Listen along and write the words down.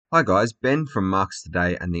Hi guys, Ben from Marks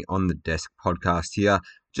Today and the On the Desk podcast here.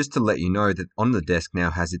 Just to let you know that On the Desk now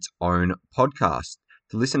has its own podcast.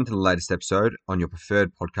 To listen to the latest episode on your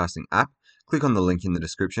preferred podcasting app, click on the link in the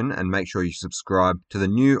description and make sure you subscribe to the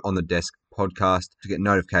new On the Desk podcast to get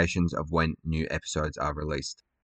notifications of when new episodes are released.